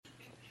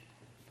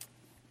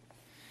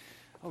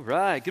All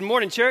right. Good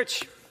morning,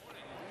 church.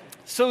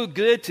 So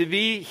good to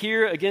be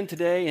here again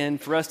today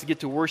and for us to get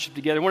to worship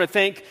together. I want to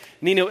thank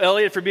Nino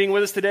Elliott for being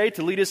with us today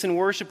to lead us in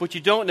worship. What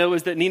you don't know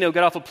is that Nino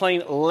got off a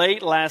plane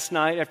late last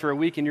night after a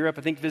week in Europe,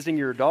 I think visiting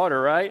your daughter,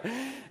 right?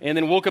 And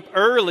then woke up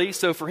early.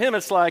 So for him,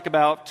 it's like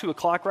about 2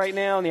 o'clock right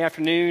now in the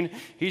afternoon.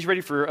 He's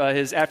ready for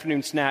his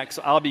afternoon snack,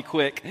 so I'll be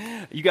quick.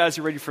 You guys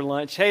are ready for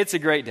lunch. Hey, it's a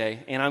great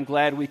day, and I'm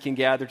glad we can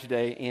gather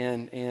today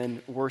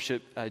and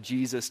worship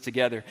Jesus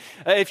together.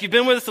 If you've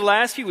been with us the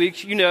last few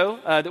weeks, you know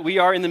that we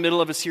are in the middle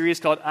of a series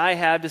called I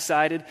Have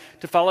Decided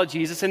to Follow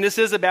Jesus, and this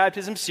is a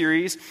baptism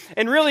series,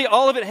 and really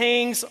all of it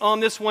hangs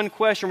on this one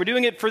question. We're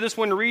doing it for this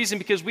one reason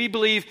because we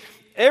believe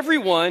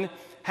everyone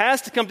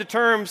has to come to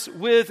terms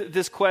with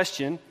this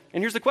question,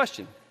 and here's the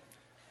question.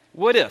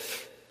 What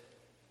if?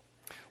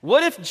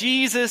 What if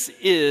Jesus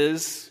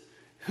is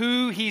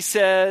who he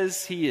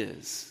says he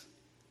is?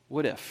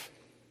 What if?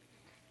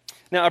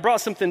 Now, I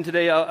brought something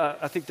today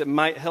I think that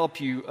might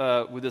help you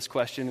with this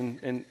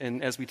question,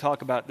 and as we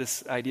talk about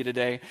this idea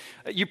today.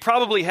 You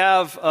probably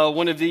have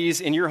one of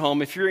these in your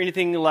home. If you're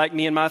anything like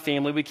me and my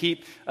family, we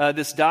keep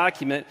this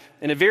document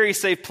in a very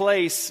safe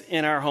place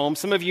in our home.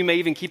 Some of you may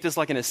even keep this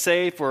like in a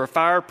safe or a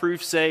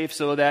fireproof safe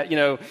so that, you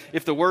know,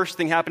 if the worst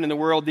thing happened in the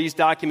world, these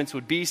documents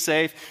would be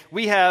safe.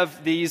 We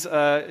have these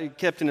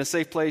kept in a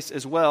safe place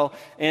as well,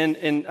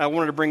 and I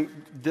wanted to bring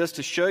this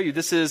to show you.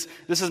 This is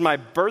my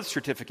birth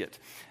certificate.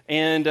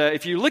 And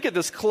if you look at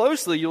this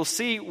closely, you'll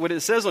see what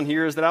it says on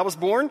here is that I was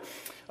born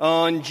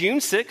on June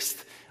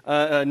 6th,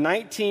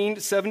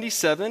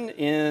 1977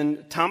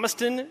 in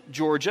Thomaston,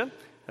 Georgia,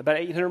 about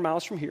 800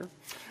 miles from here.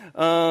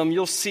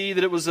 You'll see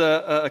that it was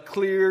a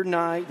clear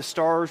night. The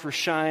stars were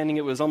shining.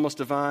 It was almost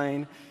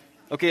divine.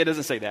 Okay, it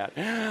doesn't say that.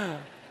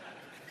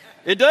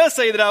 It does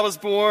say that I was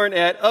born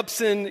at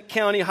Upson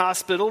County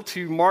Hospital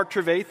to Mark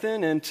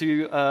Trevathan and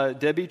to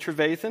Debbie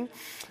Trevathan.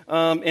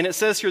 And it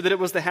says here that it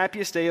was the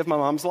happiest day of my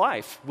mom's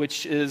life,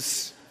 which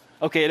is,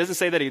 okay, it doesn't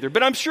say that either,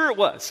 but I'm sure it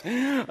was.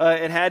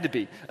 It had to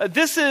be.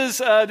 This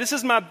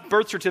is my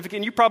birth certificate,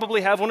 and you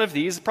probably have one of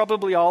these.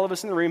 Probably all of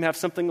us in the room have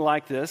something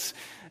like this.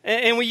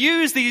 And we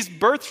use these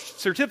birth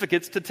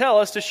certificates to tell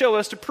us, to show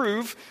us, to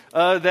prove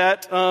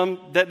that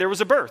there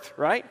was a birth,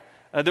 right?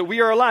 That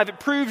we are alive. It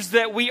proves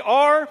that we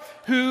are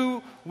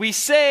who we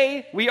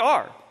say we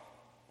are.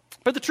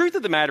 But the truth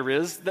of the matter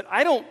is that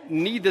I don't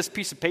need this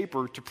piece of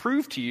paper to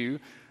prove to you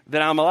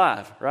that I'm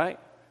alive, right?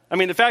 I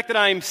mean, the fact that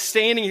I'm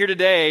standing here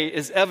today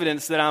is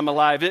evidence that I'm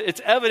alive. It's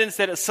evidence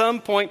that at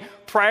some point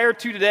prior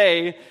to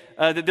today,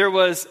 that there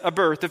was a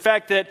birth. The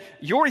fact that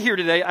you're here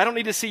today, I don't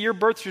need to see your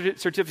birth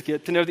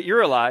certificate to know that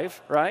you're alive,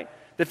 right?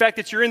 The fact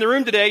that you're in the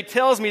room today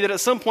tells me that at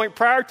some point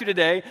prior to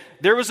today,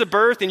 there was a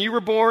birth and you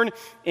were born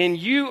and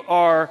you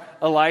are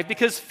alive,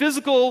 because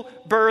physical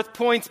birth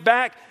points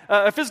back,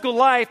 physical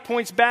life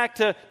points back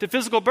to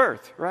physical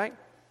birth, right?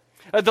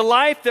 The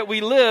life that we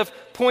live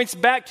points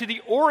back to the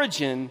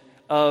origin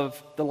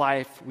of the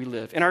life we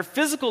live. And our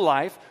physical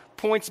life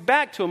points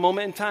back to a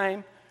moment in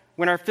time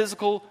when our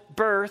physical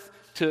birth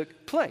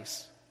took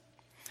place.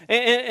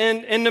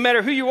 And no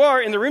matter who you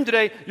are in the room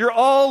today, you're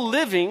all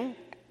living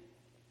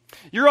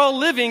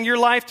your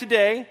life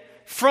today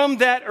from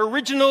that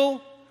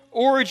original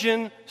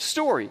origin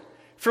story,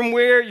 from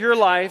where your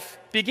life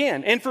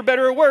began. And for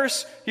better or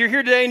worse, you're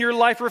here today and your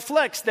life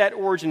reflects that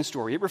origin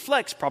story. It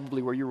reflects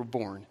probably where you were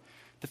born,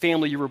 the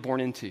family you were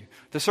born into,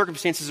 the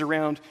circumstances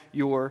around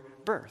your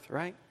birth,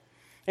 right?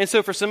 And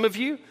so for some of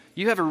you,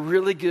 you have a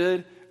really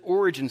good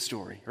origin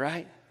story,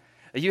 right?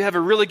 You have a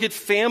really good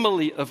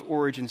family of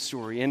origin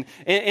story. And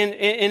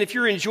if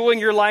you're enjoying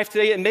your life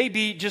today, it may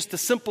be just the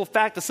simple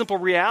fact, the simple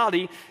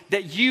reality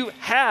that you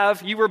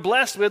were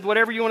blessed with,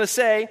 whatever you want to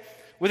say,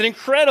 with an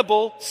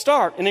incredible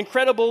start, an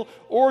incredible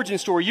origin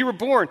story. You were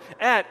born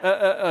at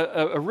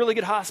a really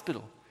good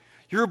hospital.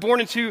 You were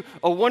born into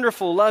a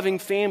wonderful, loving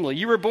family.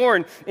 You were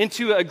born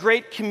into a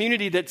great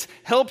community that's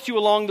helped you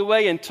along the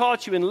way and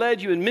taught you and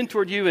led you and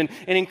mentored you and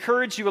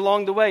encouraged you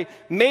along the way.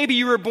 Maybe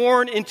you were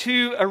born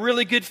into a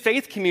really good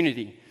faith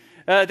community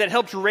that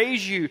helped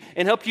raise you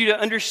and helped you to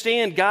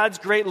understand God's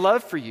great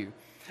love for you.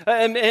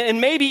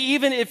 And maybe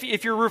even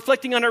if you're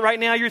reflecting on it right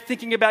now, you're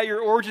thinking about your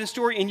origin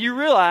story and you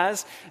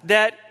realize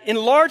that in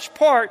large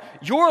part,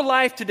 your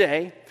life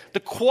today,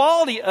 the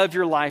quality of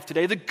your life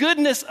today, the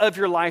goodness of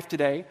your life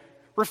today,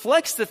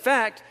 reflects the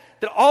fact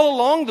that all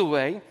along the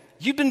way,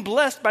 you've been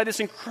blessed by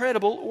this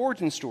incredible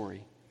origin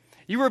story.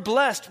 You were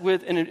blessed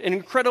with an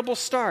incredible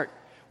start,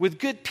 with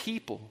good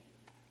people,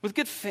 with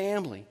good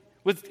family,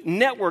 with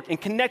network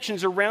and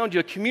connections around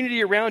you, a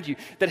community around you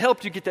that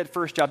helped you get that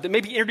first job, that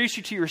maybe introduced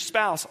you to your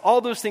spouse. All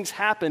those things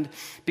happened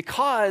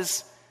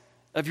because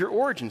of your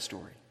origin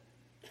story.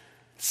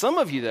 Some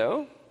of you,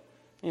 though,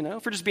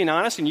 if we're just being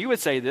honest, and you would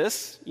say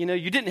this, you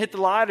didn't hit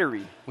the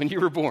lottery when you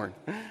were born,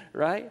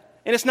 right?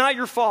 And it's not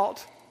your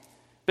fault,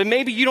 but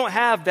maybe you don't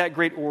have that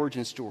great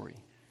origin story.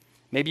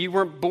 Maybe you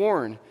weren't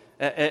born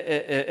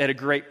at a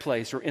great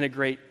place or in a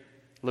great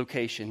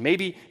location.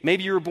 Maybe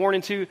you were born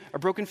into a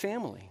broken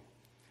family.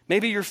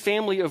 Maybe your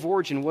family of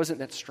origin wasn't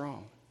that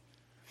strong.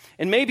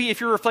 And maybe if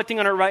you're reflecting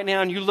on it right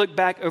now and you look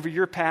back over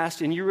your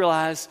past and you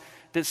realize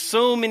that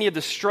so many of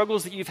the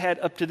struggles that you've had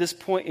up to this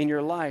point in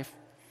your life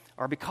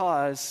are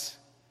because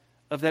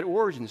of that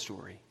origin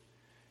story.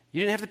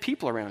 You didn't have the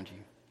people around you.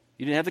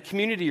 You didn't have the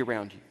community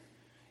around you.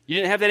 You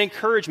didn't have that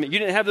encouragement. You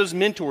didn't have those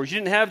mentors. You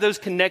didn't have those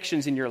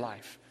connections in your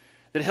life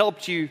that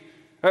helped you,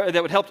 or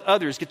that would help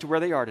others get to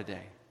where they are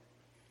today.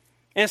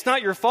 And it's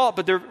not your fault,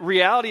 but the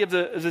reality of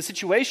the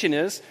situation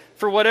is,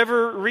 for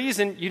whatever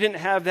reason, you didn't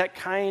have that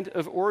kind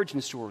of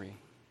origin story.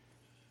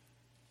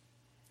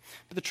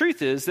 But the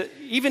truth is that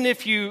even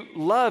if you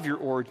love your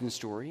origin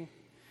story,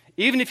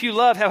 even if you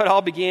love how it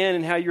all began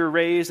and how you were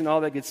raised and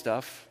all that good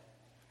stuff,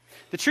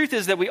 the truth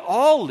is that we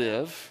all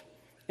live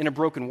in a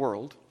broken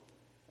world.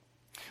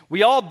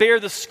 We all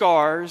bear the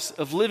scars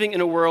of living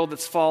in a world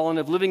that's fallen,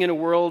 of living in a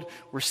world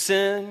where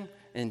sin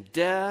and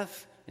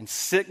death and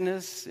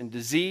sickness and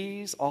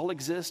disease all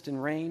exist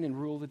and reign and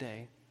rule the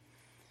day.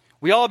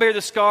 We all bear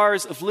the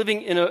scars of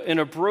living in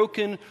a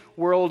broken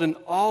world, and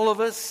all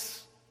of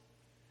us,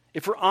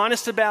 if we're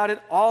honest about it,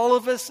 all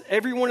of us,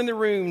 everyone in the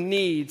room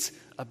needs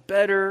a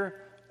better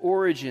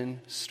origin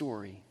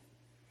story.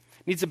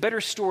 Needs a better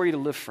story to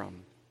live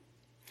from.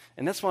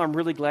 And that's why I'm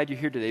really glad you're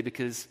here today,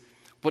 because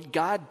what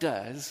God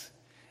does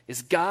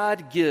is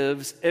God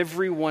gives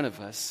every one of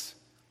us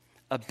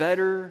a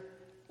better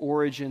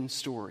origin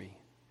story.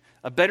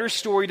 A better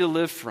story to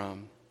live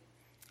from,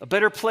 a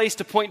better place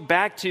to point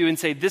back to and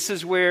say, this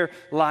is where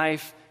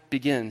life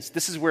begins.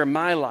 This is where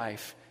my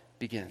life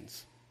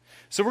begins.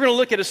 So we're going to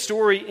look at a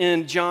story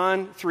in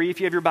John 3.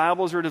 If you have your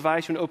Bibles or a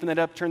device, you want to open that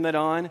up, turn that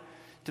on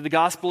to the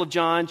Gospel of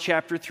John,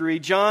 chapter 3.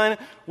 John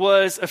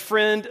was a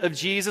friend of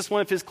Jesus, one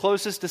of his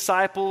closest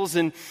disciples,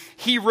 and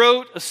he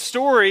wrote a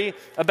story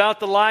about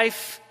the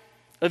life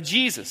of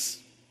Jesus.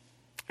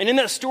 And in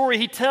that story,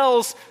 he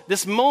tells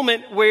this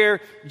moment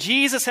where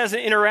Jesus has an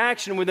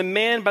interaction with a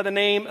man by the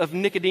name of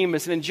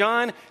Nicodemus. And in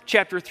John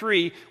chapter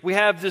 3, we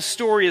have this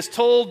story as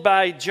told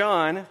by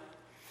John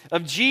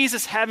of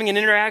Jesus having an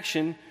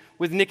interaction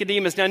with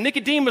Nicodemus. Now,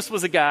 Nicodemus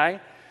was a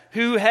guy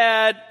who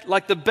had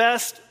like the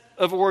best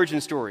of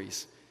origin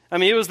stories. I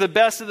mean, he was the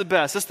best of the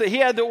best. He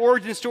had the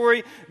origin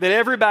story that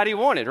everybody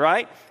wanted,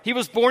 right? He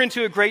was born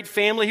into a great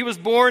family. He was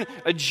born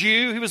a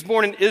Jew. He was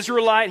born an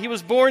Israelite. He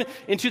was born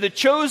into the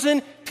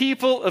chosen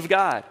people of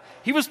God.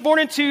 He was born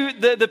into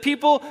the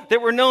people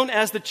that were known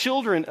as the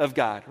children of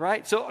God,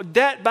 right? So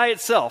that by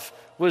itself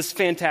was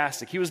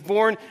fantastic. He was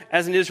born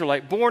as an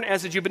Israelite, born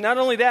as a Jew. But not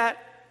only that,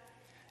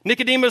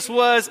 Nicodemus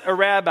was a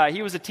rabbi.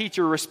 He was a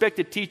teacher, a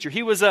respected teacher.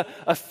 He was a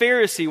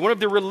Pharisee, one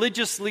of the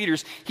religious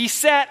leaders. He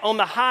sat on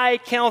the high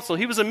council.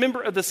 He was a member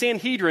of the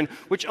Sanhedrin,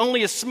 which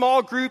only a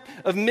small group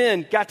of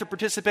men got to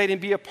participate and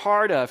be a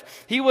part of.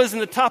 He was in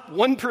the top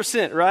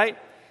 1%, right?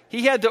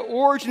 He had the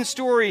origin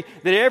story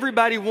that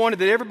everybody wanted,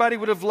 that everybody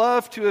would have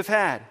loved to have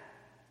had.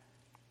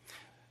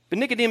 But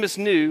Nicodemus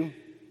knew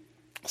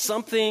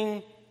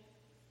something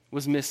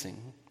was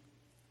missing.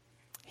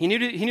 He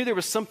knew there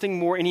was something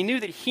more, and he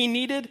knew that he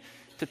needed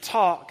to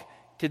talk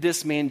to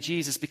this man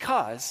Jesus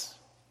because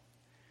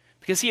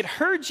he had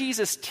heard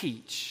Jesus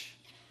teach,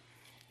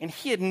 and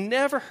he had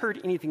never heard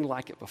anything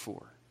like it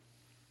before.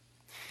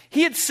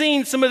 He had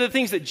seen some of the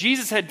things that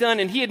Jesus had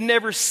done, and he had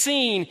never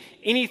seen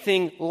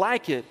anything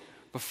like it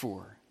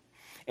before.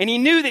 And he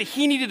knew that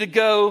he needed to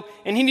go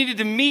and he needed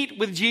to meet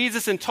with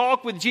Jesus and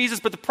talk with Jesus.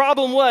 But the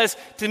problem was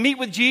to meet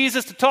with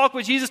Jesus, to talk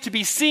with Jesus, to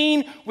be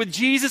seen with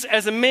Jesus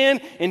as a man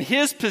in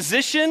his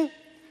position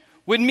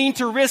would mean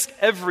to risk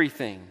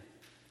everything.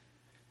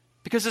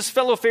 Because his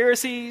fellow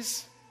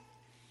Pharisees,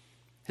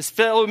 his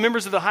fellow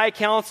members of the high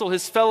council,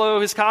 his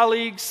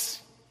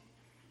colleagues,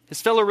 his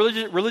fellow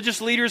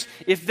religious leaders,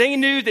 if they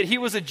knew that he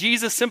was a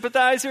Jesus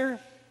sympathizer,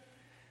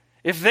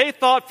 if they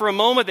thought for a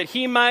moment that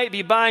he might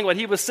be buying what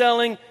he was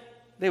selling,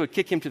 they would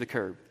kick him to the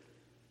curb.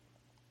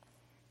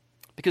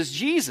 Because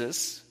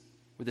Jesus,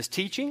 with his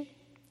teaching,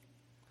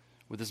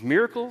 with his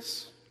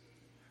miracles,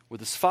 with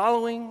his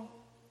following,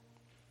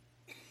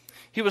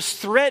 he was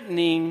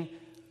threatening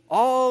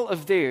all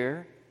of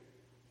their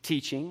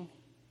teaching.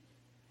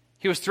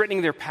 He was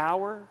threatening their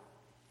power.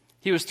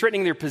 He was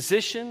threatening their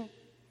position.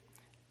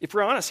 If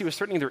we're honest, he was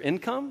threatening their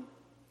income.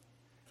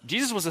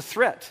 Jesus was a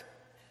threat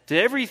to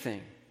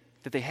everything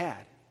that they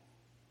had.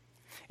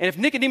 And if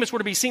Nicodemus were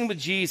to be seen with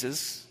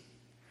Jesus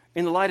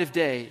in the light of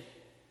day,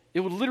 it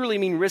would literally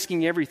mean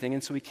risking everything,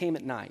 and so he came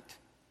at night.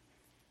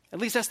 At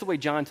least that's the way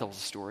John tells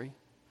the story.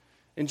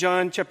 In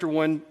John chapter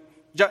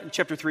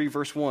 3,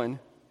 verse 1,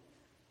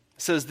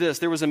 says this: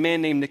 there was a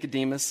man named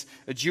Nicodemus,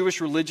 a Jewish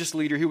religious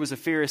leader who was a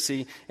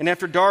Pharisee, and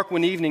after dark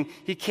one evening,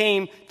 he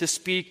came to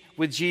speak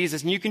with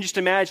Jesus. And you can just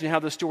imagine how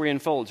the story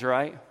unfolds,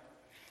 right?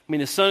 I mean,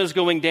 the sun is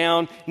going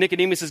down.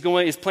 Nicodemus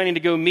is planning to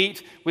go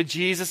meet with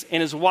Jesus,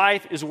 and his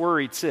wife is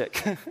worried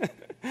sick.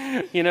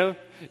 You know,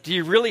 do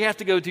you really have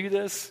to go do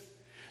this?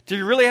 Do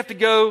you really have to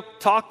go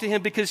talk to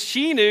him? Because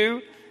she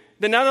knew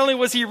that not only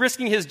was he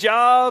risking his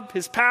job,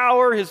 his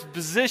power, his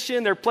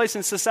position, their place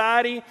in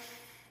society,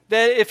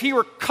 that if he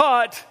were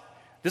caught,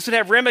 this would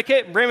have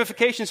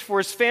ramifications for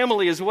his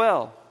family as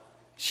well.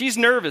 She's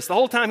nervous. The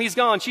whole time he's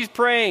gone, she's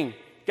praying,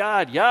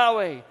 God,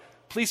 Yahweh,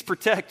 please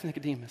protect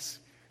Nicodemus.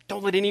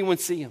 Don't let anyone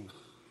see him.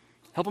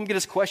 Help him get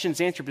his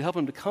questions answered, but help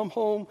him to come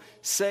home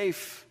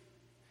safe.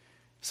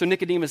 So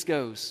Nicodemus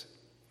goes,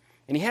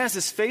 and he has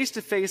this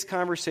face-to-face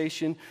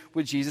conversation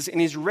with Jesus,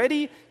 and he's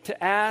ready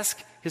to ask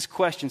his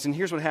questions. And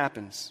here's what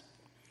happens.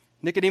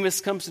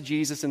 Nicodemus comes to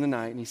Jesus in the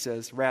night, and he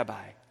says,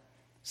 Rabbi,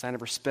 sign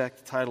of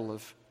respect, title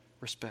of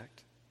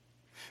respect.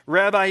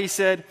 Rabbi, he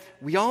said,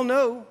 we all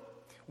know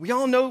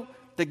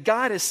that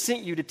God has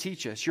sent you to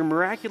teach us. Your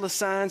miraculous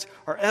signs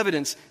are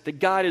evidence that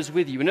God is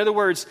with you. In other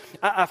words,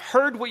 I've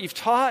heard what you've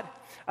taught.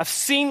 I've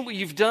seen what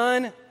you've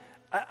done.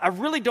 I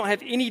really don't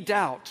have any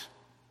doubt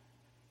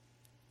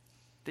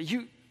that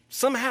you,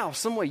 somehow,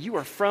 some way, you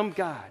are from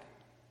God.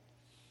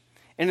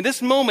 And in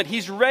this moment,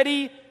 he's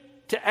ready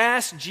to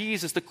ask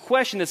Jesus the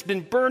question that's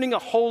been burning a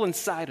hole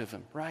inside of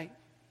him, right?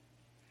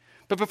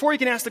 But before he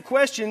can ask the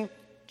question,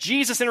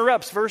 Jesus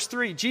interrupts. Verse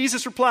 3,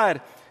 Jesus replied,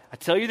 I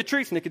tell you the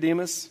truth,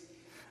 Nicodemus.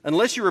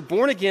 Unless you are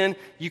born again,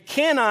 you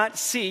cannot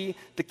see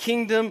the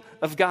kingdom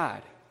of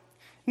God.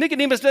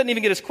 Nicodemus doesn't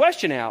even get his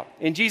question out,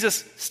 and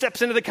Jesus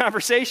steps into the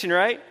conversation,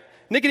 right?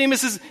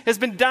 Nicodemus has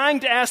been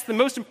dying to ask the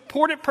most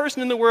important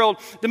person in the world,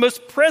 the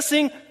most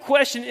pressing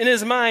question in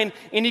his mind,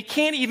 and he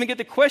can't even get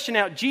the question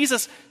out.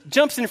 Jesus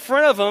jumps in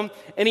front of him,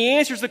 and he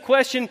answers the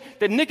question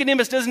that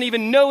Nicodemus doesn't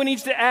even know he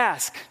needs to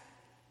ask.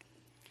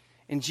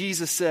 And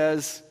Jesus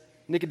says,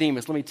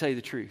 Nicodemus, let me tell you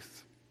the truth.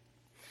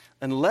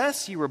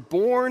 Unless you are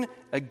born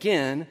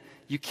again,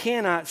 you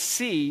cannot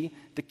see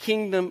the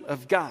kingdom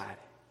of God.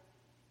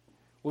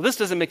 Well, this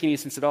doesn't make any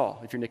sense at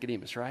all if you're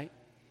Nicodemus, right?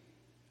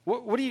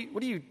 What are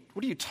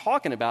you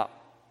talking about?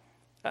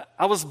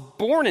 I was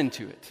born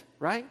into it,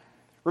 right?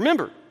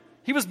 Remember,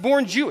 he was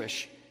born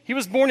Jewish. He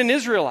was born an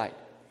Israelite.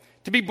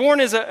 To be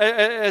born as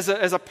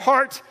a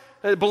part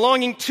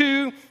belonging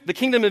to the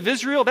kingdom of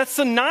Israel, that's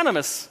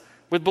synonymous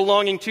with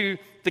belonging to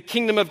the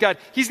kingdom of God.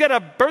 He's got a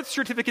birth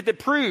certificate that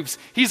proves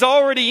he's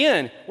already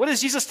in. What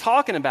is Jesus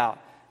talking about?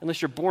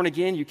 Unless you're born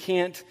again, you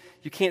can't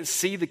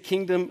see the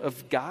kingdom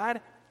of God.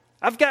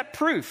 I've got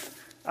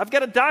proof. I've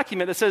got a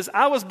document that says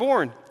I was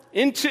born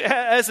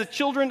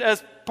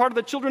as part of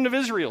the children of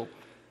Israel.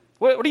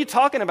 What are you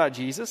talking about,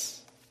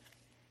 Jesus?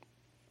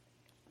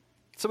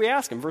 So we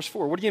ask him, verse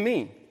 4, what do you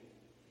mean?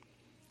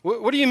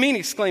 What do you mean,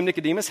 exclaimed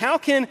Nicodemus? How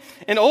can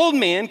an old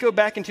man go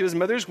back into his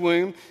mother's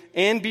womb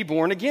and be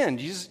born again?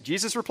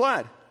 Jesus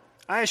replied,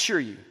 I assure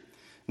you,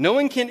 no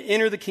one can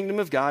enter the kingdom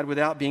of God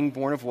without being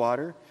born of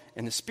water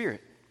and the Spirit.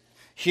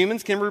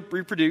 Humans can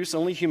reproduce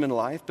only human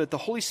life, but the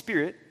Holy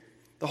Spirit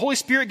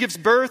gives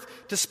birth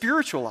to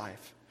spiritual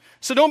life.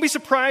 So don't be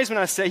surprised when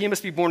I say you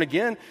must be born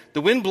again. The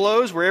wind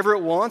blows wherever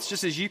it wants,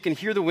 just as you can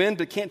hear the wind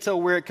but can't tell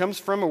where it comes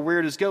from or where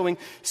it is going.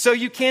 So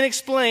you can't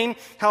explain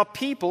how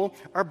people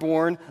are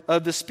born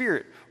of the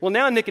Spirit. Well,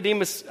 now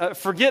Nicodemus,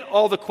 forget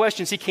all the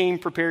questions he came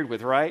prepared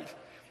with, right?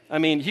 I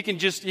mean, you can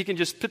just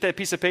put that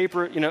piece of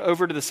paper,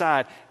 over to the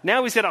side.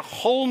 Now he's got a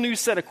whole new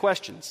set of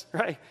questions,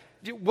 right?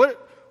 What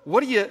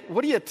are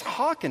you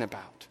talking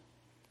about?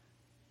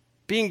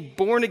 Being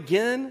born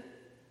again?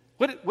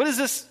 What is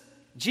this?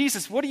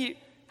 Jesus,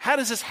 how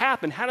does this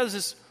happen? How does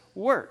this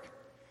work?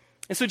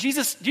 And so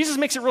Jesus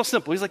makes it real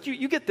simple. He's like,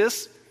 you get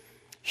this.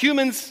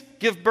 Humans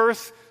give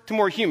birth to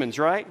more humans,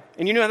 right?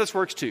 And you know how this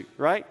works too,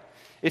 right?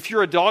 If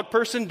you're a dog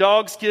person,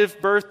 dogs give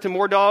birth to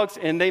more dogs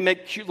and they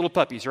make cute little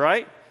puppies,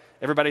 right?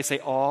 Everybody say,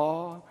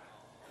 aw.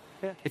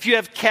 Yeah. If you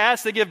have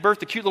cats, they give birth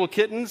to cute little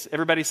kittens.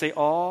 Everybody say,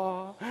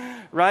 aw.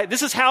 Right?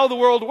 This is how the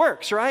world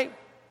works, right?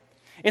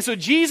 And so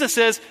Jesus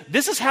says,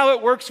 this is how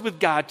it works with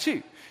God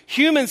too.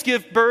 Humans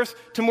give birth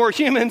to more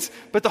humans,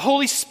 but the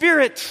Holy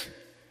Spirit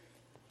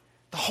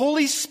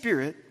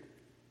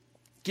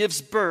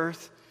gives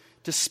birth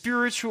to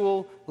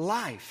spiritual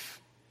life.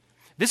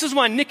 This is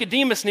why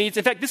Nicodemus needs,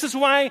 in fact, this is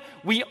why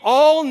we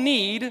all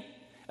need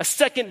a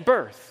second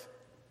birth.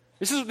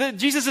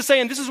 Jesus is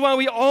saying this is why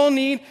we all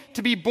need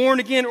to be born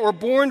again or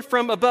born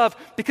from above,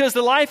 because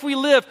the life we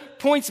live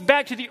points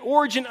back to the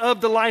origin of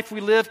the life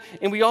we live,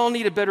 and we all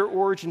need a better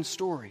origin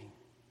story.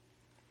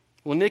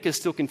 Well, Nick is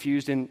still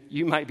confused, and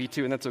you might be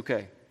too, and that's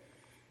okay.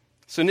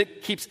 So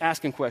Nick keeps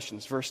asking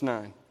questions. Verse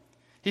 9.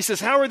 He says,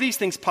 how are these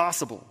things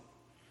possible?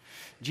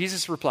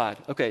 Jesus replied,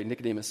 okay,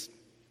 Nicodemus,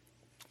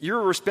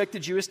 you're a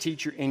respected Jewish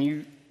teacher,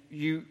 and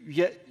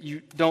yet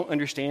you don't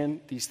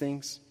understand these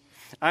things.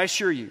 I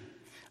assure you,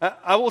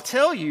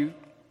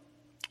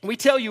 we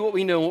tell you what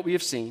we know and what we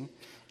have seen,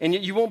 and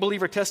yet you won't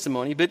believe our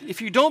testimony. But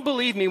if you don't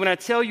believe me when I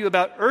tell you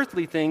about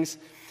earthly things,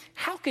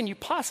 how can you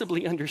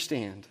possibly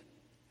understand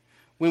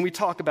when we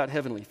talk about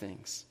heavenly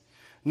things?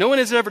 No one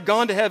has ever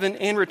gone to heaven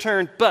and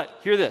returned, but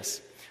hear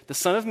this, the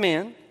Son of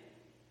Man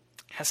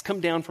has come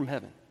down from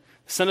heaven.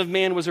 The Son of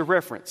Man was a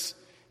reference.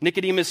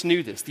 Nicodemus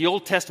knew this. The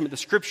Old Testament, the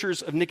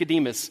scriptures of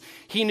Nicodemus,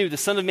 he knew the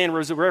Son of Man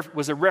was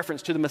a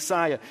reference to the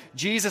Messiah.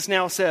 Jesus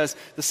now says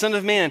the Son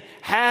of Man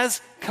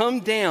has come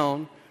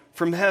down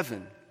from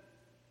heaven.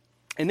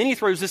 And then he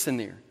throws this in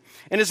there.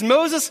 And as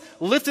Moses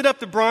lifted up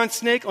the bronze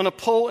snake on a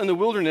pole in the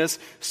wilderness,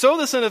 so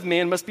the Son of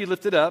Man must be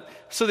lifted up,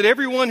 so that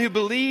everyone who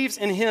believes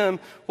in him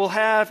will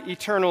have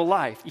eternal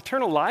life.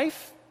 Eternal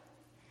life?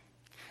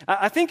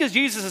 I think as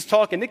Jesus is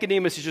talking,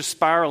 Nicodemus is just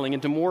spiraling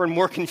into more and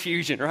more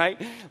confusion, right?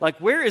 Like,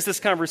 where is this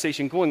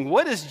conversation going?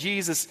 What is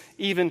Jesus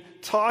even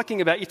talking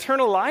about?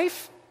 Eternal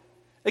life?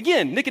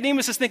 Again,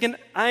 Nicodemus is thinking,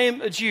 I am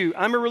a Jew.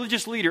 I'm a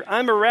religious leader.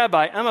 I'm a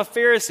rabbi. I'm a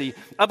Pharisee.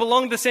 I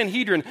belong to the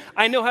Sanhedrin.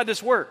 I know how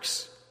this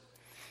works.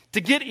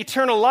 To get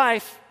eternal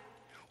life,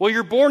 well,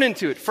 you're born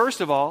into it,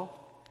 first of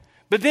all.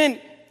 But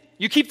then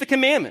you keep the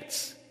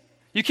commandments.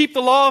 You keep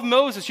the law of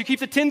Moses. You keep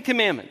the 10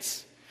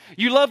 commandments.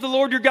 You love the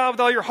Lord your God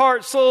with all your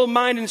heart, soul,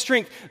 mind, and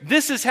strength.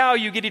 This is how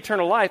you get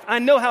eternal life. I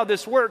know how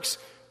this works,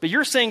 but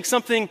you're saying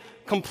something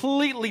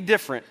completely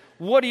different.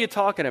 What are you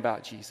talking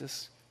about,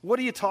 Jesus? What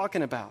are you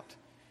talking about?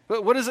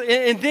 What is it?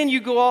 And then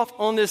you go off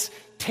on this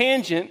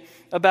tangent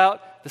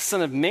about the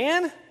Son of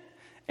Man,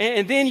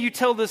 and then you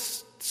tell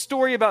this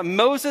story about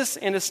Moses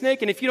and a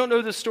snake. And if you don't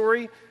know the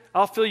story,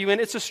 I'll fill you in.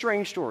 It's a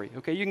strange story,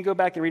 okay? You can go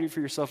back and read it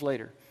for yourself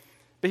later.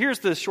 But here's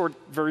the short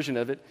version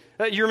of it.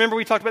 You remember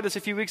we talked about this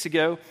a few weeks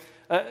ago.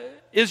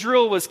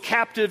 Israel was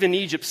captive in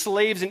Egypt,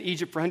 slaves in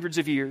Egypt for hundreds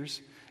of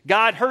years.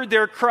 God heard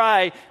their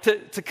cry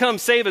to come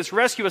save us,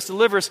 rescue us,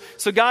 deliver us.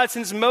 So God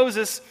sends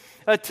Moses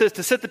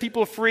to set the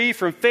people free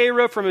from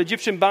Pharaoh, from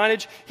Egyptian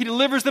bondage. He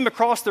delivers them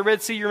across the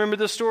Red Sea. You remember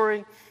this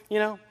story? You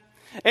know?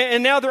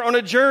 And now they're on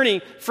a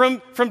journey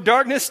from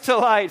darkness to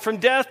light, from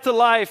death to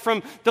life,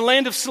 from the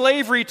land of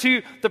slavery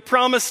to the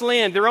promised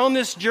land. They're on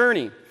this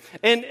journey.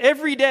 And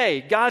every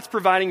day, God's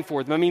providing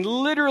for them. I mean,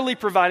 literally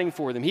providing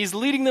for them. He's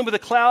leading them with a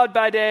cloud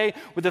by day,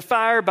 with a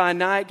fire by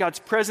night. God's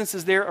presence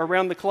is there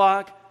around the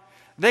clock.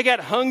 They got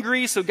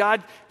hungry, so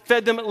God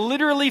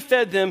literally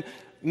fed them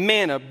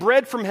manna,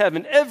 bread from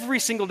heaven, every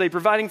single day,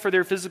 providing for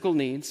their physical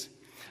needs.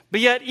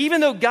 But yet,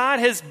 even though God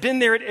has been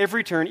there at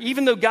every turn,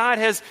 even though God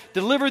has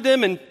delivered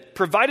them and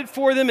provided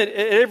for them at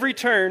every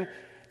turn,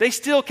 they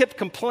still kept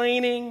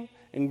complaining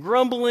and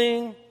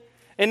grumbling.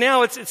 And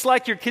now it's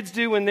like your kids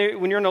do when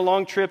you're on a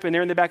long trip and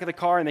they're in the back of the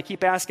car and they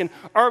keep asking,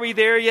 are we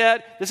there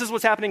yet? This is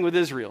what's happening with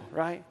Israel,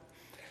 right?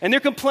 And they're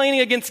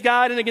complaining against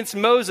God and against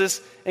Moses,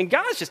 and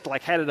God's just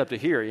like had it up to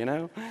here, you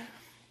know?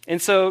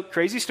 And so,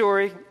 crazy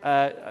story,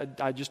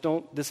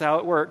 this is how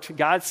it worked.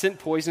 God sent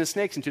poisonous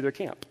snakes into their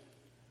camp.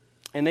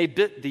 And they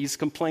bit these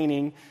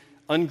complaining,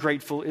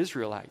 ungrateful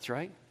Israelites,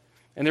 right?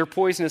 And they're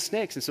poisonous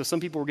snakes. And so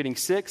some people were getting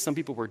sick. Some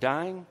people were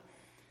dying.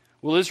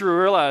 Well, Israel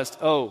realized,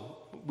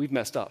 we've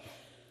messed up.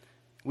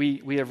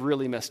 We have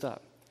really messed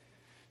up.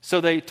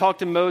 So they talked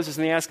to Moses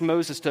and they asked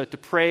Moses to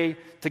pray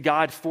to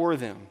God for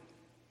them.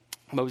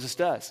 Moses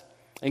does.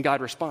 And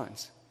God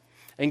responds.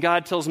 And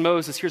God tells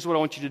Moses, here's what I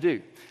want you to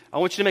do. I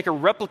want you to make a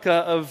replica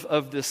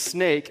of this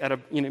snake,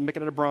 make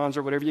it out of bronze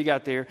or whatever you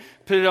got there.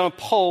 Put it on a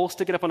pole,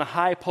 stick it up on a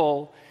high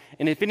pole.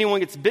 And if anyone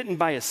gets bitten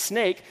by a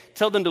snake,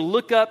 tell them to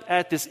look up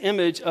at this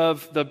image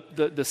of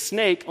the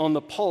snake on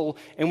the pole.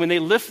 And when they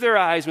lift their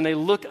eyes, when they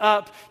look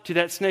up to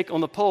that snake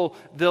on the pole,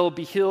 they'll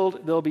be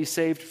healed, they'll be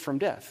saved from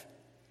death.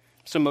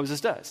 So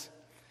Moses does.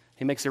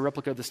 He makes a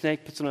replica of the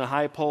snake, puts it on a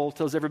high pole,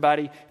 tells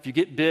everybody, if you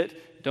get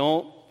bit,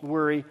 don't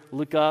worry,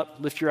 look up,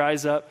 lift your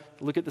eyes up,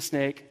 look at the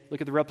snake,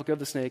 look at the replica of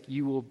the snake,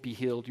 you will be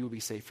healed, you will be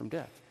saved from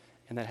death.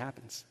 And that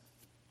happens.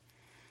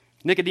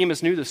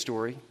 Nicodemus knew this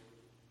story.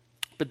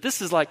 But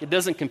this is like, it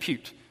doesn't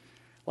compute.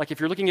 Like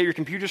if you're looking at your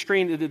computer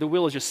screen, the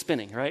wheel is just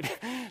spinning, right?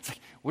 It's like,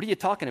 what are you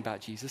talking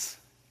about, Jesus?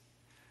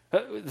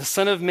 The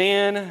Son of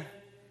Man,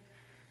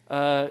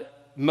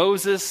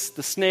 Moses,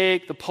 the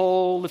snake, the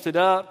pole lifted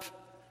up.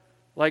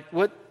 Like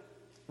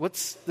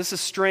this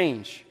is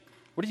strange.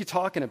 What are you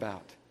talking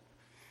about?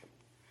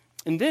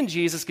 And then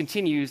Jesus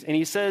continues and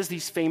he says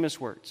these famous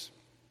words.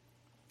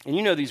 And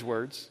you know these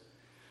words.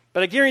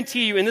 But I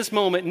guarantee you in this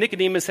moment,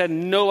 Nicodemus had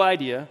no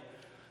idea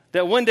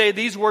that one day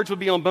these words would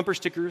be on bumper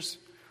stickers.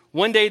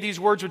 One day these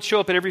words would show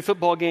up at every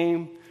football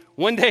game.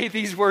 One day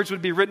these words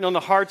would be written on the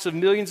hearts of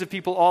millions of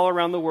people all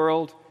around the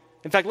world.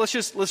 In fact,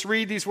 let's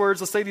read these words.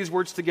 Let's say these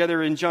words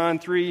together in John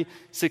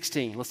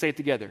 3:16. Let's say it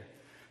together.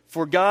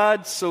 For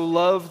God so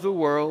loved the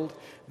world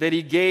that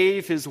he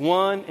gave his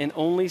one and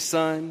only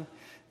Son,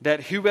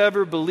 that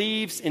whoever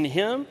believes in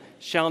him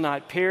shall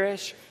not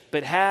perish,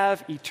 but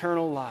have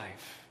eternal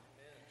life.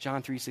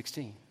 John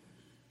 3:16.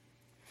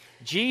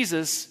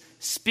 Jesus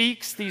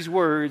speaks these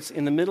words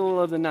in the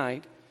middle of the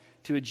night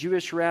to a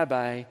Jewish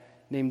rabbi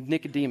named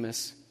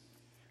Nicodemus,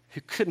 who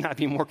could not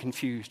be more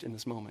confused in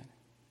this moment.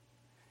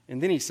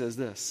 And then he says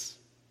this.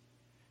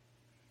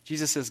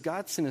 Jesus says,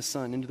 God sent his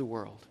Son into the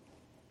world,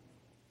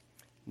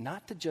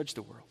 not to judge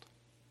the world.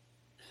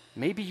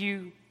 Maybe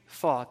you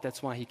thought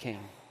that's why he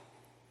came.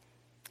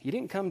 He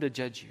didn't come to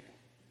judge you.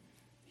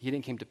 He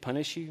didn't come to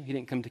punish you. He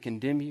didn't come to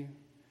condemn you.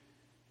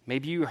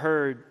 Maybe you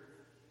heard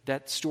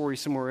that story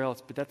somewhere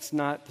else, but that's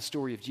not the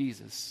story of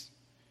Jesus.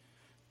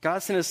 God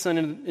sent his Son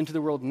into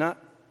the world not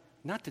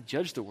to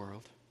judge the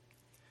world,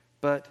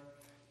 but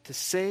to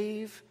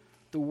save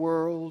the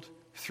world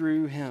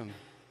through him.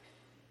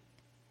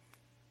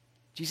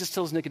 Jesus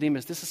tells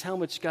Nicodemus, this is how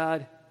much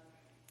God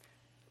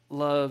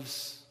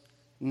loves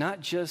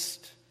not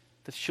just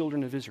the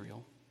children of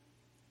Israel,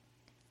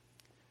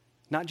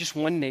 not just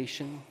one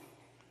nation,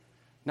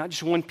 not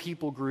just one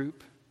people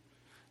group,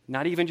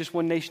 not even just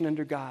one nation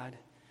under God.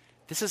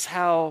 This is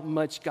how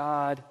much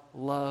God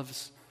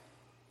loves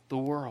the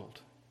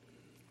world.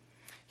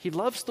 He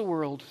loves the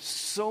world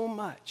so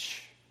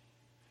much,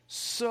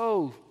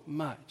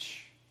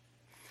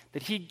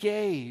 that he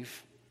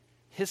gave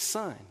his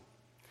Son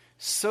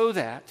so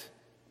that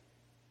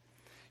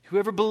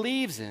whoever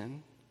believes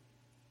in,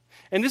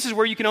 and this is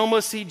where you can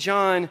almost see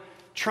John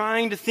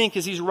trying to think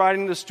as he's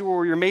writing the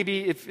story, or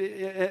maybe if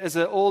as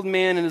an old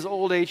man in his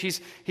old age,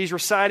 he's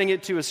reciting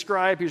it to a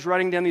scribe, he's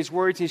writing down these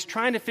words, and he's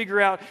trying to figure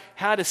out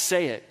how to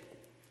say it.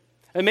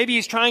 And maybe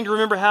he's trying to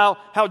remember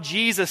how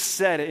Jesus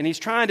said it, and he's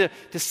trying to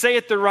say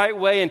it the right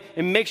way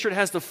and make sure it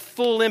has the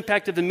full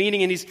impact of the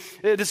meaning. And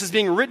this is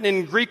being written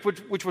in Greek,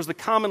 which was the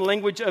common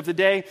language of the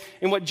day.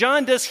 And what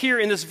John does here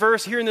in this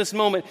verse, here in this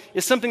moment,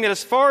 is something that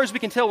as far as we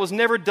can tell was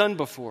never done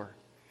before.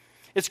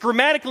 It's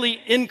grammatically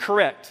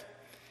incorrect.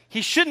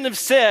 He shouldn't have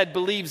said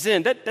believes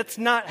in. That's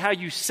not how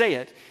you say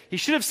it. He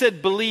should have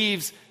said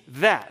believes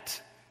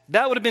that.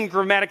 That would have been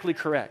grammatically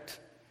correct.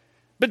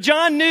 But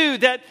John knew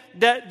that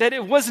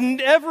it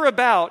wasn't ever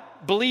about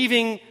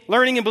learning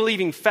and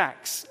believing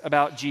facts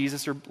about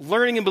Jesus or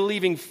learning and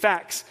believing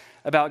facts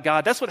about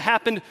God. That's what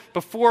happened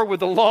before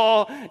with the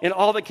law and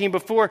all that came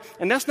before.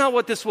 And that's not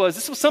what this was.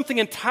 This was something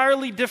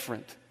entirely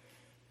different.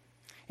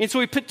 And so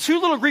we put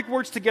two little Greek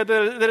words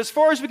together that as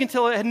far as we can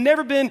tell had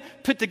never been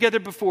put together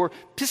before.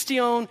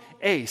 Pistion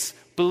eis,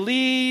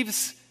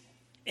 believes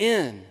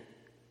in.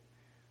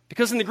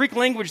 Because in the Greek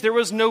language there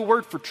was no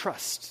word for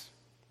trust.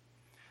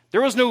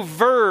 There was no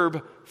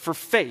verb for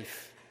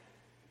faith.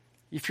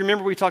 If you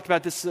remember, we talked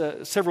about this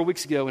several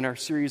weeks ago in our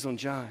series on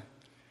John.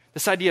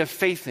 This idea of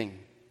faithing.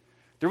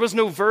 There was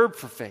no verb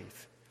for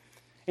faith.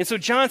 And so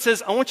John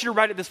says, I want you to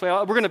write it this way.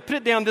 We're going to put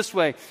it down this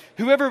way.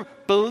 Whoever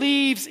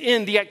believes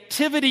in the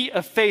activity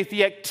of faith,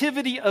 the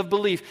activity of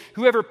belief,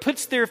 whoever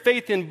puts their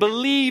faith in,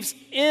 believes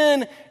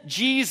in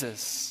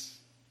Jesus,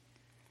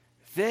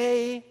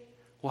 they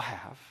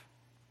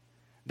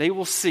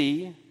will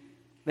see,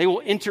 they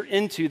will enter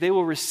into, they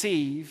will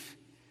receive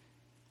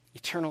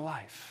eternal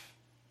life.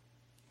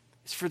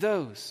 It's for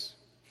those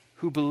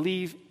who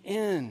believe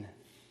in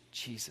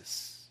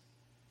Jesus.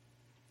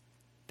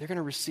 They're going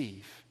to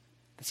receive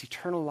this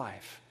eternal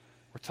life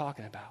we're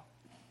talking about.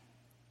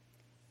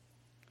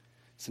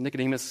 So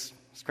Nicodemus,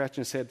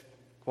 scratching his head,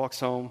 walks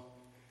home.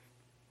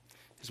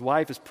 His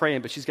wife is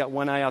praying, but she's got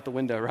one eye out the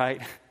window,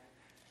 right?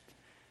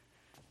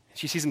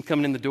 She sees him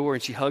coming in the door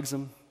and she hugs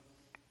him.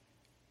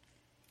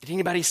 Did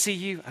anybody see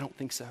you? I don't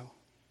think so.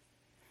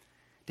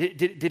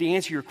 Did he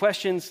answer your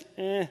questions?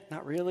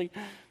 Not really.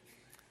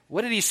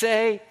 What did he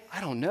say?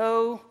 I don't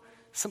know.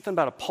 Something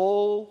about a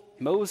pole,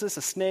 Moses,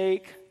 a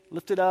snake,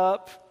 lifted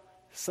up,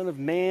 Son of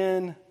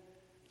Man,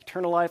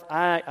 eternal life.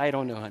 I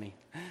don't know, honey.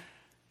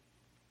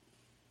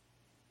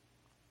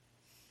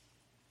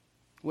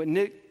 What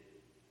Nick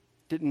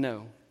didn't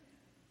know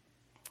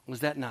was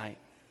that night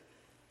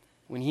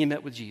when he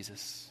met with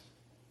Jesus,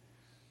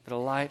 that a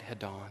light had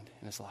dawned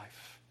in his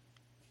life.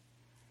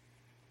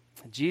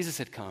 Jesus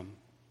had come,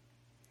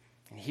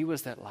 and he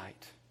was that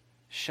light,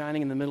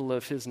 shining in the middle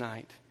of his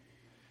night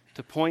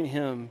to point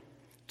him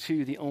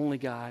to the only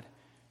God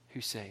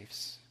who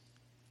saves.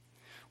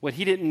 What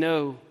he didn't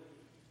know,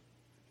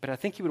 but I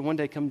think he would one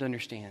day come to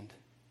understand,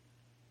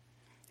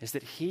 is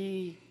that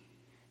he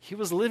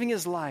was living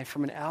his life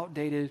from an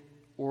outdated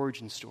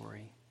origin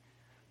story.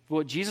 But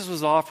what Jesus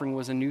was offering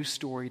was a new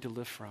story to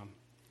live from,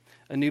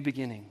 a new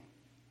beginning.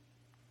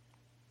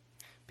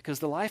 Because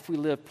the life we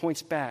live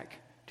points back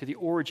to the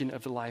origin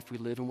of the life we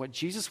live. And what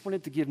Jesus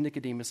wanted to give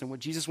Nicodemus and what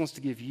Jesus wants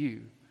to give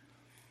you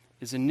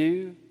is a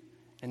new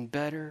and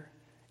better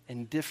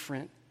and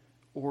different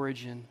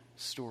origin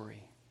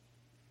story.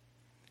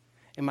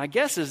 And my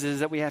guess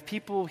is that we have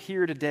people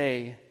here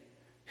today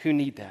who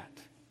need that.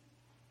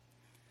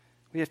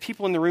 We have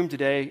people in the room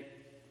today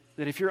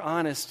that, if you're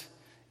honest,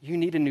 you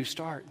need a new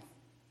start.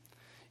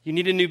 You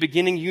need a new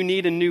beginning. You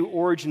need a new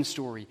origin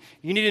story.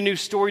 You need a new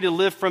story to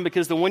live from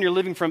because the one you're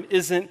living from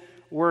isn't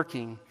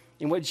working.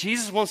 And what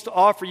Jesus wants to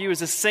offer you is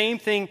the same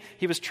thing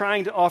he was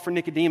trying to offer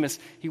Nicodemus.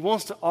 He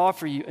wants to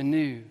offer you a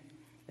new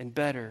and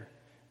better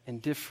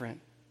and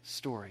different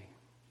story.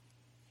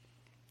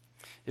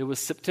 It was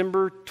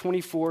September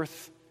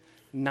 24th,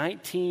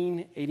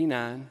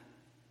 1989,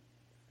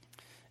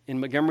 in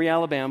Montgomery,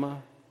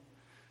 Alabama,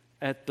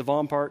 at the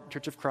Vaughn Park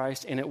Church of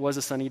Christ, and it was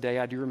a sunny day.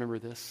 I do remember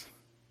this.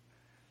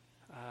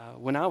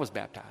 When I was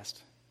baptized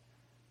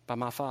by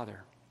my father.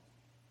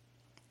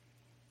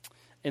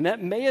 And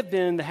that may have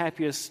been the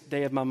happiest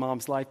day of my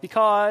mom's life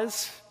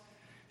because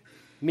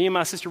me and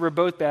my sister were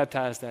both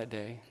baptized that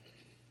day.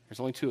 There's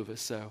only two of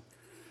us, so.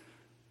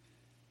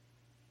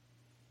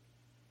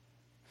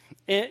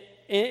 And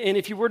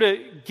if you were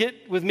to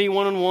get with me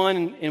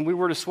one-on-one and we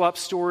were to swap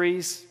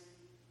stories,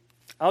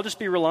 I'll just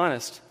be real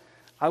honest.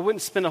 I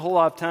wouldn't spend a whole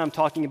lot of time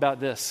talking about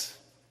this.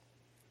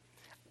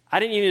 I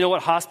didn't even know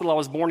what hospital I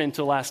was born in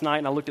until last night,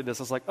 and I looked at this.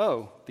 I was like,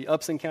 oh, the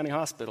Upson County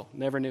Hospital.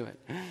 Never knew it.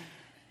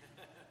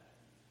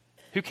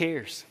 Who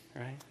cares,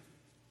 right?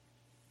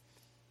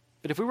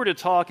 But if we were to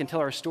talk and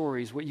tell our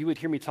stories, what you would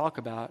hear me talk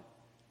about,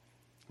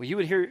 well, you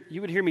would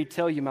hear me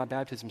tell you my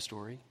baptism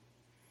story.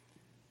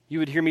 You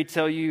would hear me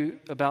tell you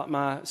about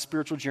my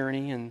spiritual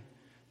journey and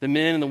the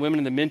men and the women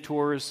and the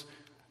mentors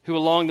who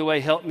along the way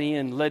helped me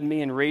and led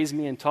me and raised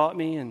me and taught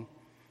me and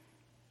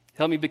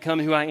helped me become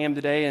who I am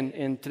today.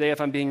 And today,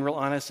 if I'm being real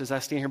honest, as I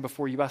stand here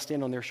before you, I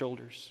stand on their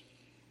shoulders.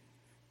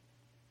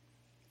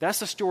 That's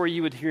the story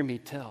you would hear me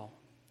tell.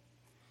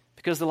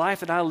 Because the life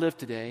that I live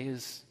today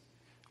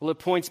it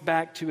points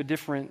back to a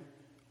different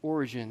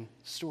origin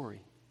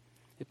story.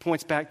 It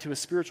points back to a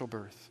spiritual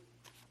birth,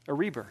 a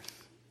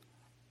rebirth.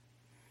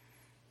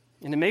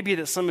 And it may be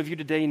that some of you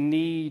today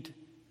need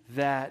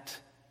that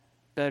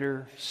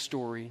better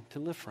story to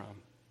live from.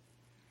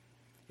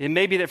 It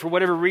may be that for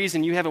whatever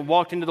reason you haven't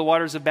walked into the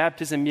waters of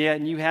baptism yet,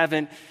 and you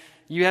haven't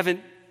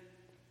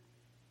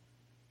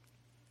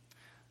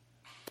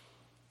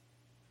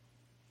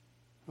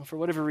well, for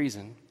whatever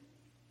reason,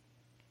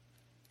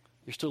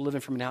 you're still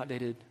living from an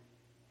outdated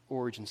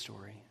origin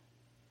story.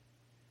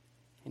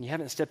 And you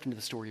haven't stepped into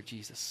the story of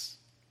Jesus.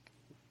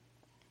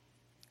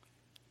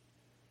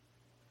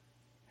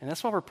 And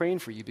that's why we're praying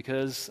for you,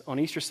 because on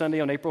Easter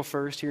Sunday, on April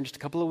 1st, here in just a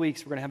couple of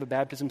weeks, we're going to have a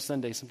baptism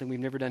Sunday, something we've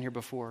never done here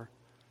before.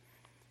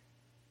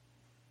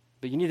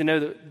 But you need to know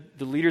that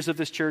the leaders of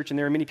this church, and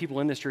there are many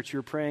people in this church who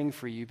are praying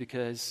for you,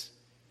 because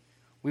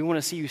we want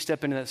to see you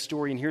step into that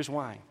story, and here's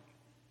why.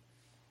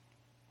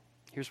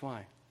 Here's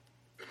why.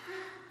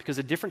 Because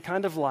a different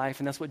kind of life,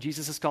 and that's what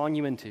Jesus is calling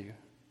you into,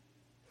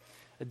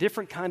 a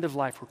different kind of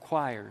life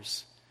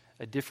requires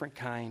a different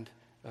kind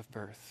of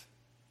birth.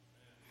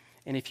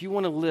 And if you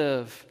want to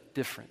live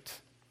different,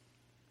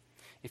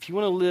 if you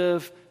want to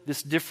live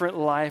this different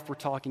life we're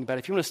talking about,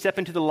 if you want to step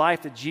into the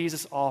life that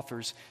Jesus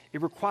offers,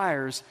 it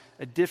requires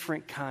a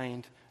different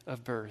kind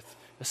of birth,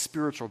 a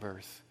spiritual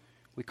birth.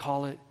 We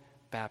call it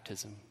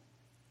baptism.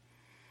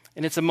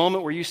 And it's a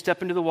moment where you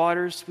step into the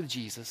waters with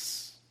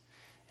Jesus.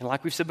 And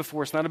like we've said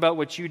before, it's not about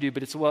what you do,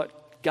 but it's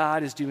what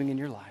God is doing in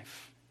your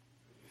life.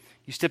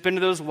 You step into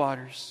those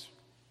waters.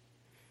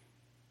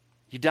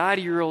 You die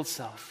to your old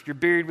self. You're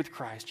buried with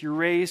Christ. You're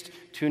raised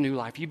to a new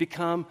life. You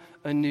become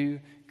a new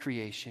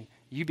creation.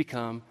 You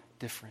become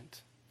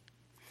different.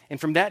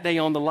 And from that day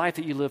on, the life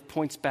that you live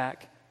points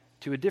back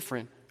to a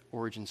different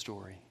origin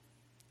story,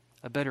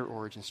 a better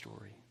origin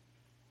story,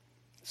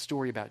 a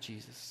story about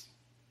Jesus.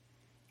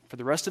 For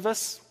the rest of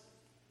us,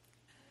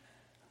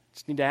 I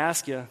just need to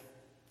ask you,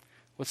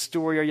 what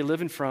story are you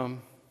living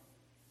from?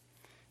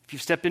 If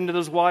you've stepped into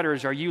those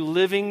waters, are you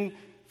living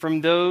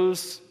from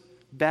those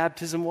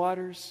baptism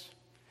waters?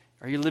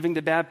 Are you living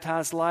the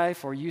baptized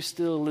life, or are you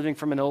still living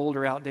from an old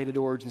or outdated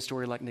origin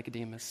story like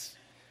Nicodemus?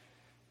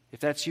 If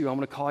that's you, I'm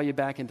going to call you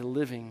back into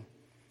living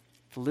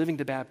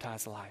the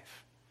baptized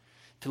life.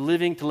 To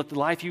let the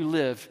life you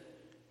live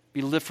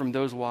be lived from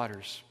those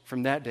waters,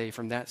 from that day,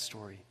 from that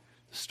story.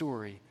 The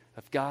story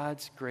of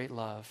God's great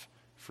love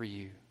for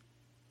you.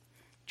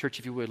 Church,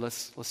 if you would,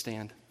 let's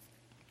stand.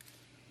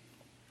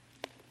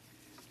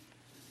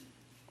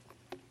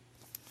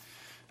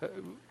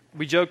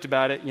 We joked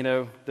about it,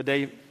 the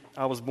day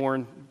I was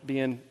born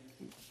being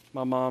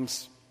my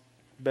mom's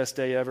best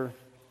day ever.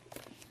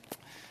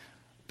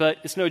 But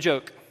it's no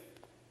joke.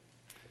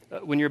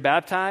 When you're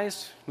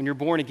baptized, when you're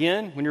born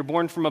again, when you're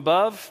born from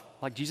above,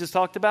 like Jesus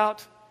talked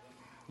about,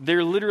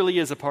 there literally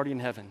is a party in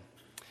heaven.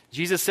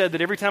 Jesus said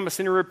that every time a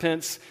sinner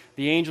repents,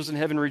 the angels in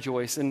heaven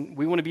rejoice. And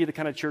we want to be the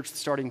kind of church that's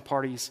starting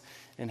parties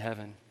in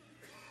heaven.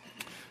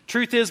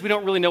 Truth is, we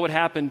don't really know what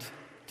happened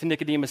to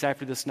Nicodemus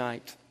after this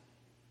night.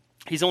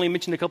 He's only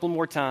mentioned a couple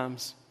more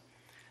times.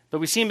 But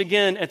we see him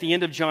again at the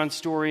end of John's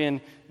story in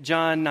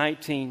John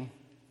 19.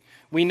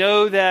 We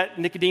know that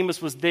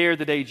Nicodemus was there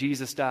the day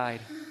Jesus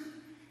died.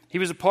 He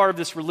was a part of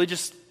this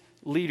religious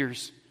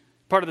leaders,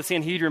 part of the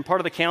Sanhedrin, part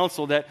of the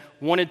council that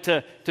wanted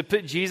to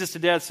put Jesus to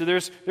death. So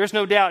there's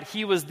no doubt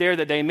he was there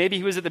that day. Maybe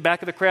he was at the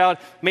back of the crowd.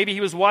 Maybe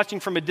he was watching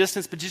from a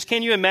distance. But just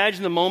can you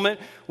imagine the moment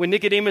when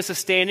Nicodemus is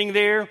standing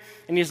there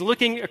and he's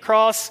looking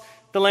across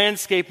the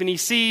landscape and he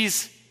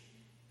sees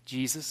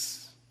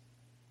Jesus,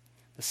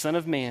 the Son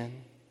of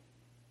Man,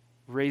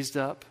 raised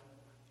up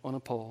on a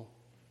pole.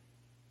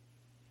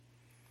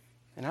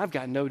 And I've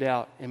got no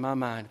doubt in my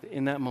mind that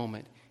in that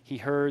moment, he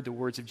heard the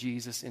words of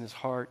Jesus in his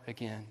heart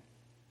again.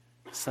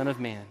 Son of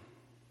Man,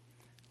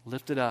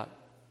 lifted up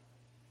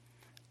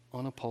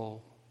on a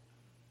pole,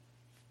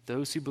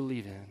 those who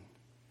believe in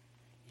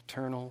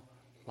eternal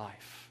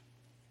life.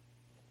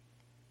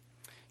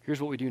 Here's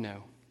what we do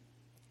know.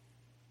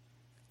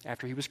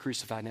 After he was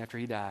crucified and after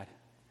he died,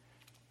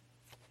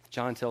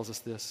 John tells us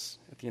this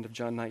at the end of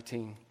John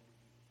 19.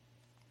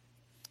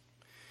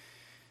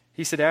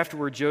 He said,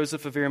 afterward,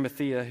 Joseph of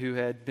Arimathea, who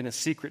had been a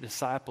secret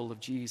disciple of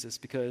Jesus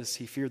because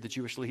he feared the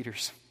Jewish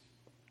leaders,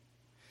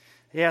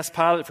 he asked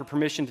Pilate for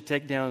permission to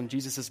take down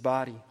Jesus'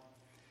 body. And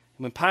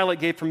when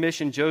Pilate gave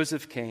permission,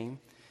 Joseph came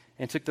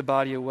and took the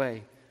body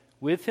away.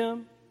 With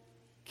him,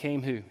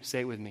 came who?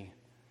 Say it with me.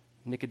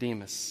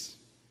 Nicodemus,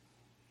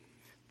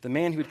 the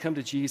man who had come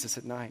to Jesus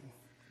at night.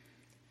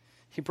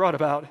 He brought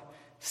about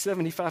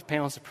 75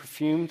 pounds of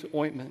perfumed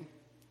ointment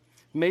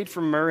made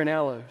from myrrh and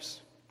aloes.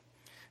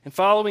 And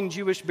following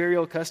Jewish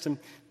burial custom,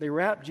 they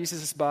wrapped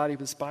Jesus' body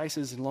with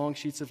spices and long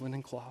sheets of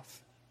linen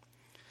cloth.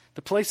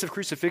 The place of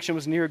crucifixion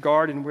was near a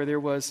garden where there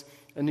was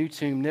a new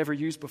tomb never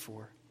used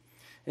before.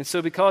 And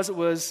so because it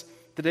was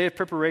the day of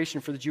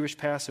preparation for the Jewish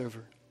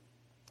Passover,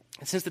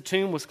 and since the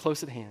tomb was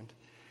close at hand,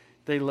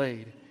 they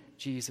laid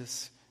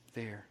Jesus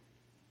there.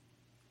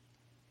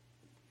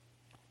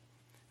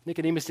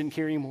 Nicodemus didn't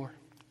care anymore.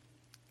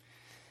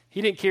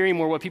 He didn't care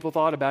anymore what people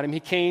thought about him. He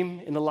came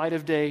in the light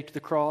of day to the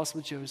cross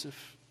with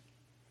Joseph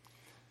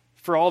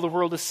for all the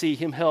world to see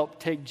him help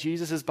take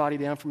Jesus' body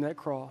down from that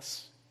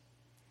cross.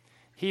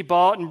 He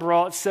bought and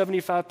brought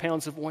 75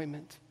 pounds of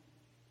ointment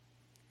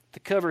to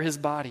cover his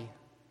body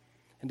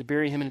and to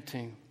bury him in a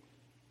tomb.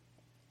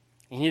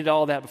 And he did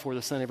all that before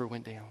the sun ever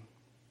went down.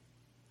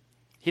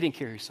 He didn't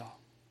care who saw.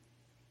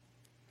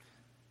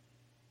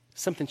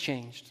 Something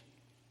changed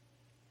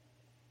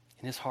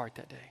in his heart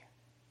that day.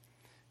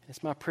 And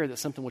it's my prayer that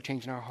something will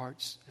change in our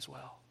hearts as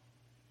well.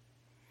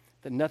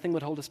 That nothing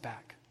would hold us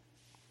back.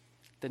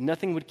 That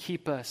nothing would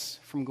keep us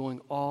from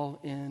going all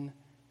in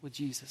with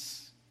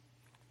Jesus.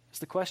 It's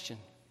the question.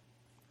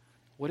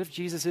 What if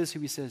Jesus is who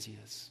he says he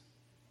is?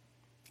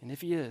 And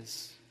if he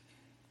is,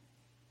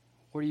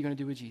 what are you going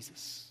to do with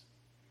Jesus?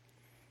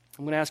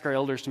 I'm going to ask our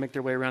elders to make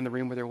their way around the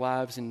room with their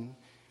wives. And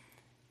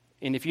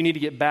if you need to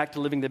get back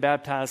to living the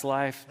baptized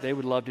life, they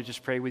would love to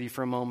just pray with you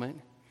for a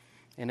moment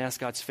and ask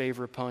God's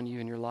favor upon you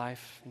in your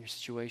life and your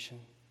situation.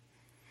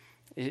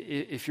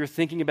 If you're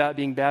thinking about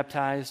being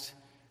baptized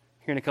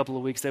here in a couple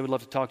of weeks, they would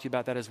love to talk to you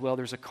about that as well.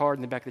 There's a card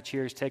in the back of the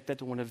chairs. Take that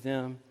to one of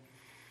them.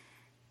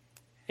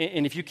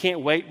 And if you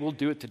can't wait, we'll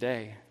do it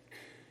today.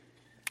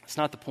 It's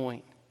not the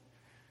point.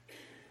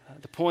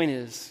 The point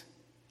is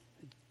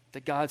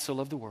that God so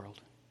loved the world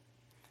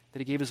that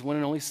he gave his one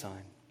and only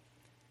Son,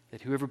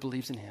 that whoever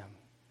believes in him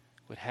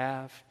would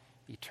have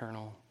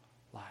eternal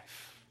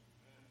life.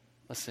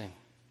 Let's sing.